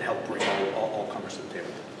to help bring all comers to the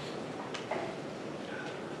table.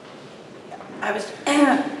 I was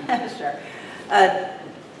sure.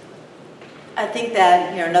 I think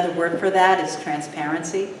that another word for that is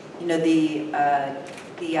transparency.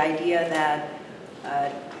 The idea that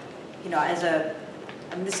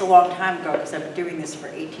this is a long time ago, because I've been doing this for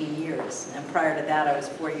 18 years, and prior to that I was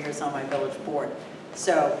 4 years on my village board.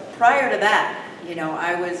 So prior to that,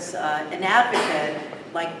 I was an advocate,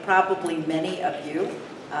 like probably many of you,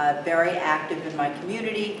 very active in my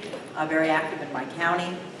community, very active in my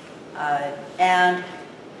county, and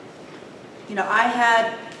I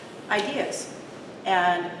had ideas,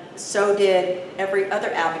 and so did every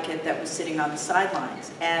other advocate that was sitting on the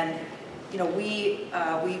sidelines. And we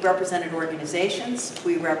represented organizations,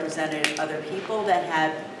 we represented other people that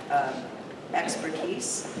had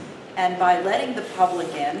expertise, and by letting the public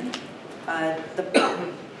in,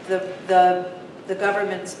 the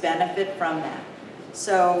governments benefit from that.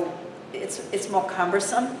 So it's more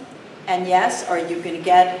cumbersome, and yes, are you going to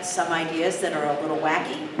get some ideas that are a little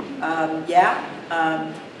wacky?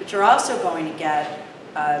 But you're also going to get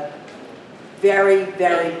very,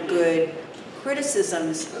 very good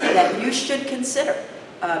criticisms that you should consider.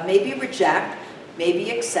 Maybe reject, maybe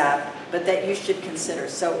accept, but that you should consider.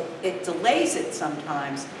 So it delays it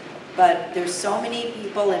sometimes, but there's so many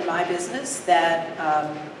people in my business that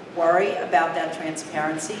worry about that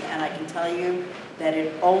transparency, and I can tell you that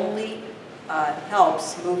it only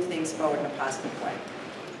helps move things forward in a positive way.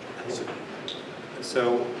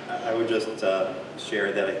 So I would just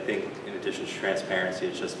share that I think in addition to transparency,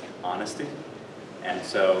 it's just honesty. And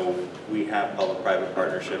so we have public-private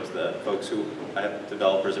partnerships. The folks who I have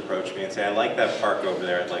developers approach me and say, I like that park over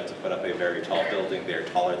there. I'd like to put up a very tall building. They're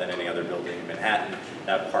taller than any other building in Manhattan.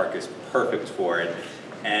 That park is perfect for it.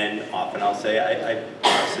 And often I'll say, I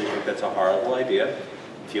honestly think that's a horrible idea.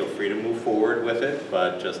 Feel free to move forward with it,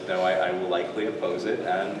 but just know I will likely oppose it,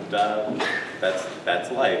 and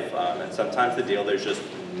that's life. And sometimes the deal, there's just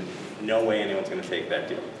no way anyone's going to take that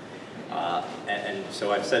deal. And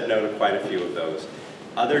so I've said no to quite a few of those.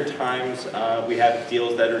 Other times we have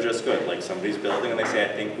deals that are just good, like somebody's building and they say,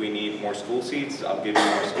 I think we need more school seats, I'll give you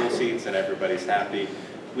more school seats, and everybody's happy.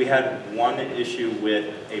 We had one issue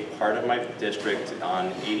with a part of my district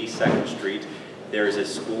on 82nd Street. There is a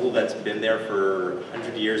school that's been there for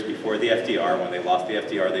 100 years before the FDR. When they lost the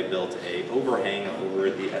FDR, they built an overhang over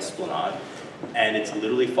the Esplanade, and it's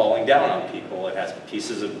literally falling down on people. It has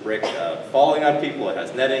pieces of brick falling on people, it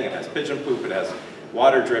has netting, it has pigeon poop, it has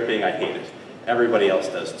water dripping. I hate it. Everybody else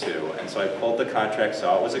does too. And so I pulled the contract,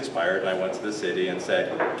 saw it was expired, and I went to the city and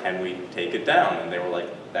said, can we take it down? And they were like,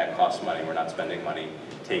 that costs money, we're not spending money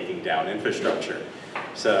taking down infrastructure.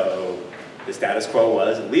 So the status quo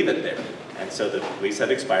was, leave it there. And so the lease had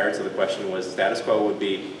expired, so the question was, status quo would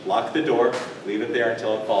be, lock the door, leave it there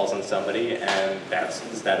until it falls on somebody, and that's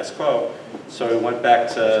the status quo. So we went back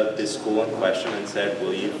to the school in question and said,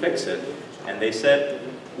 will you fix it? And they said,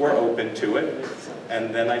 we're open to it.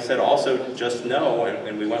 And then I said, also, just know,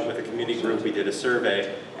 and we went with a community group, we did a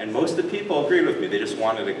survey, and most of the people agreed with me, they just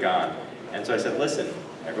wanted it gone. And so I said, listen,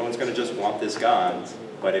 everyone's gonna just want this gone,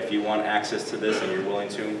 but if you want access to this and you're willing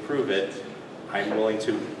to improve it, I'm willing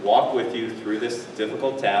to walk with you through this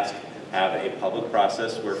difficult task, have a public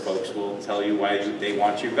process where folks will tell you why they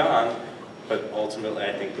want you gone, but ultimately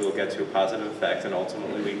I think we'll get to a positive effect, and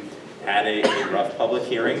ultimately we had a rough public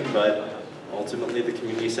hearing, but ultimately the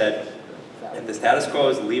community said, If the status quo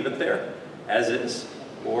is leave it there as is,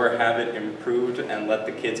 or have it improved and let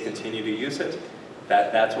the kids continue to use it,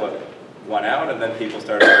 that's what won out, and then people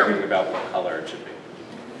started arguing about what color it should be.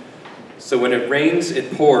 So when it rains,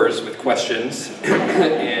 it pours with questions,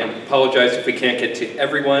 and apologize if we can't get to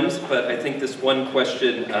everyone's, but I think this one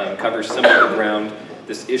question covers some of the ground,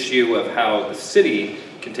 this issue of how the city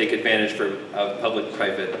can take advantage of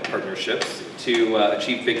public-private partnerships to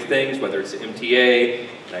achieve big things, whether it's MTA,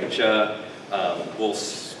 NYCHA.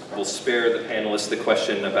 We'll spare the panelists the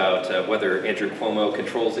question about whether Andrew Cuomo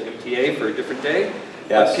controls the MTA for a different day.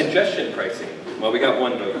 Yes. Congestion pricing. Well, we got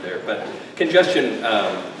one vote there, but congestion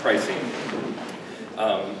pricing.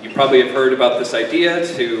 You probably have heard about this idea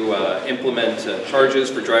to implement charges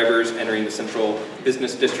for drivers entering the central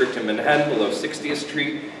business district in Manhattan below 60th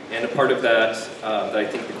Street. And a part of that that I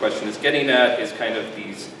think the question is getting at is kind of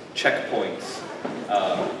these checkpoints.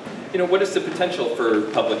 You know, what is the potential for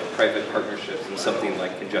public-private partnerships in something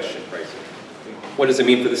like congestion pricing? What does it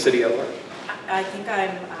mean for the city at large? I think I'm,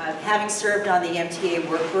 having served on the MTA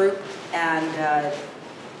work group and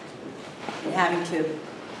having to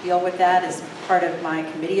deal with that as part of my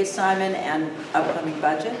committee assignment and upcoming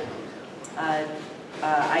budget,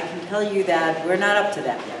 I can tell you that we're not up to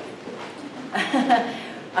that yet.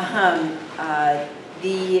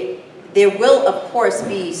 There will, of course,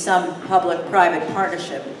 be some public-private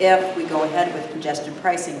partnership if we go ahead with congestion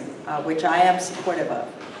pricing, which I am supportive of.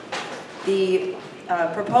 The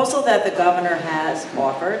proposal that the governor has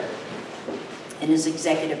offered in his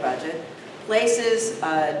executive budget places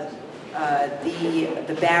the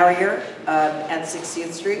barrier at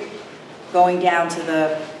 60th Street going down to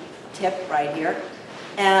the tip right here,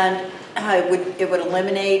 and it would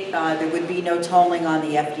eliminate, there would be no tolling on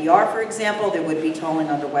the FDR, for example. There would be tolling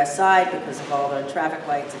on the west side because of all the traffic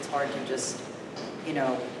lights. It's hard to just, you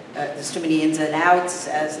know, there's too many ins and outs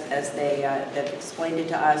as they've explained it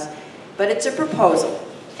to us. But it's a proposal.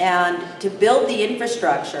 And to build the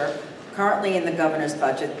infrastructure, currently in the governor's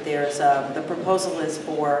budget, there's the proposal is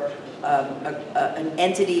for an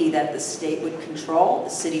entity that the state would control. The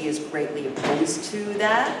city is greatly opposed to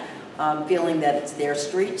that. Feeling that it's their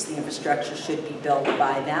streets, the infrastructure should be built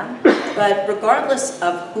by them. But regardless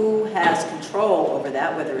of who has control over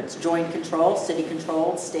that, whether it's joint control, city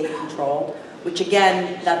controlled, state controlled, which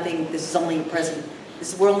again, this is only present,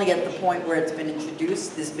 we're only at the point where it's been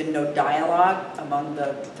introduced. There's been no dialogue among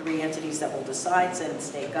the three entities that will decide, Senate,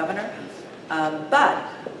 state, governor. But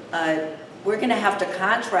we're gonna have to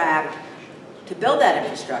contract to build that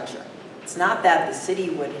infrastructure. It's not that the city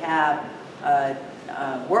would have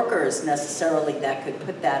workers necessarily that could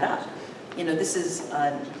put that up. You know, this is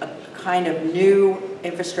a kind of new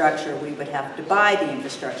infrastructure. We would have to buy the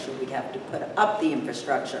infrastructure. We'd have to put up the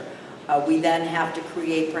infrastructure. We then have to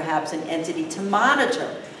create perhaps an entity to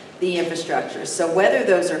monitor the infrastructure. So whether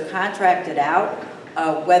those are contracted out,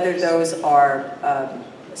 whether those are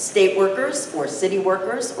state workers or city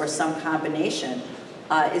workers or some combination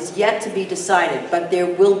is yet to be decided. But there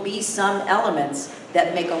will be some elements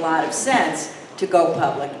that make a lot of sense to go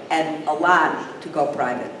public and a lot to go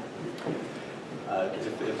private.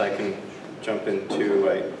 If I can jump into,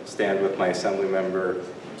 I stand with my assembly member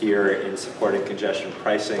here in supporting congestion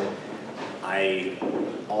pricing. I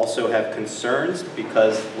also have concerns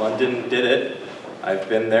because London did it. I've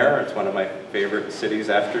been there. It's one of my favorite cities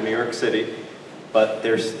after New York City, but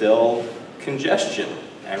there's still congestion.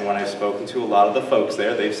 And when I've spoken to a lot of the folks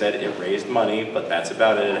there, they've said it raised money, but that's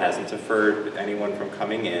about it. It hasn't deterred anyone from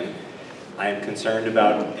coming in. I am concerned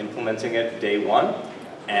about implementing it day one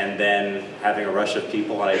and then having a rush of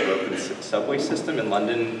people on a broken subway system. In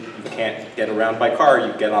London, you can't get around by car,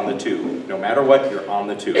 you get on the tube. No matter what, you're on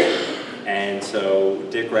the tube. And so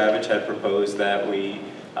Dick Ravitch had proposed that we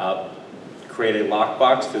create a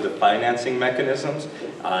lockbox to the financing mechanisms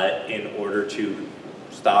in order to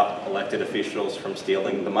stop elected officials from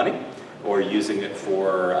stealing the money or using it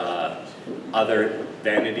for other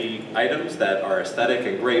vanity items that are aesthetic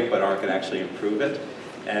and great but aren't going to actually improve it.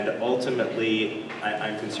 And ultimately,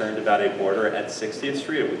 I'm concerned about a border at 60th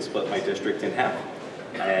Street. It would split my district in half.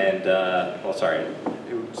 And, well, sorry,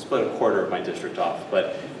 it would split a quarter of my district off.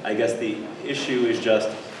 But I guess the issue is just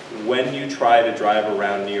when you try to drive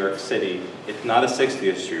around New York City, it's not a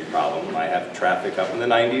 60th Street problem. I have traffic up in the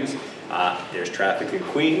 90s. There's traffic in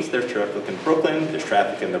Queens, there's traffic in Brooklyn, there's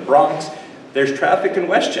traffic in the Bronx, there's traffic in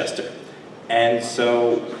Westchester. And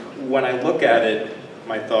so when I look at it,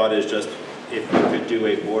 my thought is just if we could do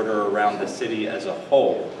a border around the city as a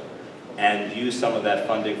whole and use some of that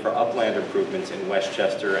funding for upland improvements in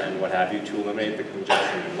Westchester and what have you to eliminate the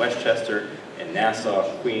congestion in Westchester, in Nassau,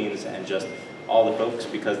 Queens, and just all the folks,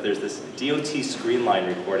 because there's this DOT Screenline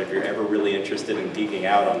report if you're ever really interested in geeking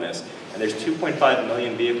out on this. And there's 2.5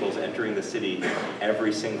 million vehicles entering the city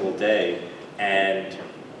every single day. And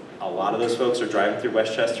a lot of those folks are driving through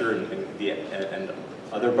Westchester and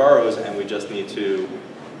other boroughs, and we just need to,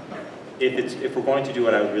 if we're going to do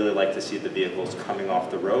it, I would really like to see the vehicles coming off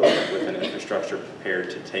the road with an infrastructure prepared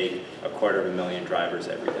to take 250,000 drivers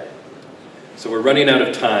every day. So we're running out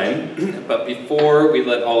of time, but before we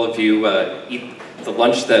let all of you eat the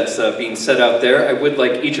lunch that's being set out there, I would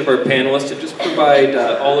like each of our panelists to just provide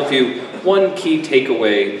all of you one key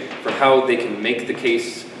takeaway for how they can make the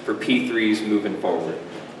case for P3s moving forward.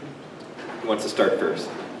 Who wants to start first?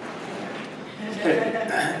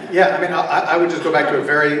 Yeah, I mean, I would just go back to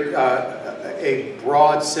a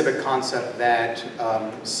broad civic concept that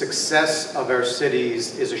success of our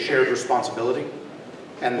cities is a shared responsibility,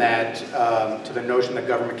 and that to the notion that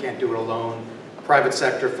government can't do it alone, private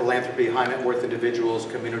sector, philanthropy, high net worth individuals,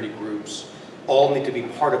 community groups, all need to be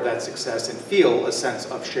part of that success and feel a sense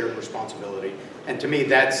of shared responsibility. And to me,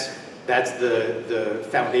 that's the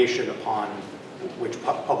foundation upon which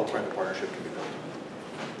public-private partnership can be built.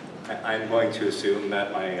 I'm going to assume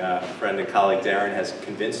that my friend and colleague Darren has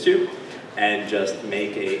convinced you, and just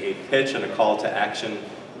make a pitch and a call to action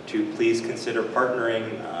to please consider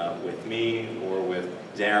partnering with me or with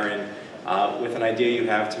Darren with an idea you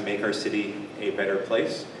have to make our city a better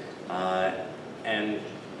place. Yeah.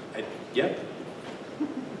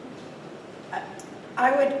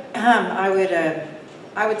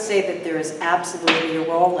 I would say that there is absolutely a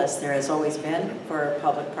role, as there has always been, for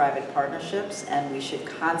public-private partnerships, and we should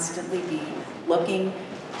constantly be looking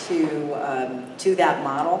to that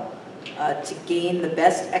model to gain the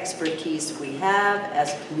best expertise we have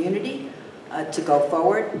as a community to go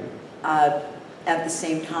forward. At the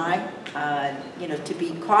same time, to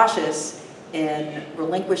be cautious in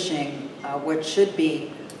relinquishing what should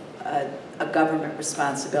be a government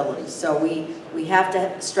responsibility. So we have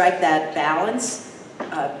to strike that balance.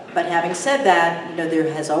 But having said that,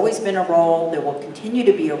 there has always been a role, there will continue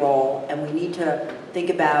to be a role, and we need to think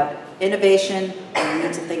about innovation, and we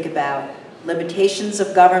need to think about limitations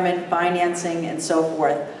of government, financing, and so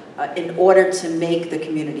forth, in order to make the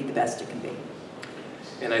community the best it can be.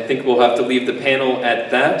 And I think we'll have to leave the panel at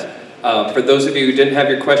that. For those of you who didn't have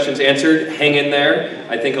your questions answered, hang in there.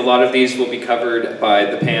 I think a lot of these will be covered by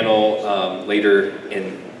the panel later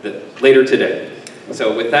today.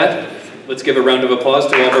 So with that, let's give a round of applause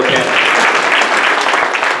to all of our panelists.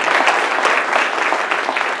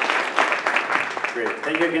 Great.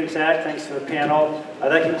 Thank you again, Zach. Thanks to the panel.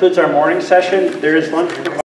 That concludes our morning session. There is lunch.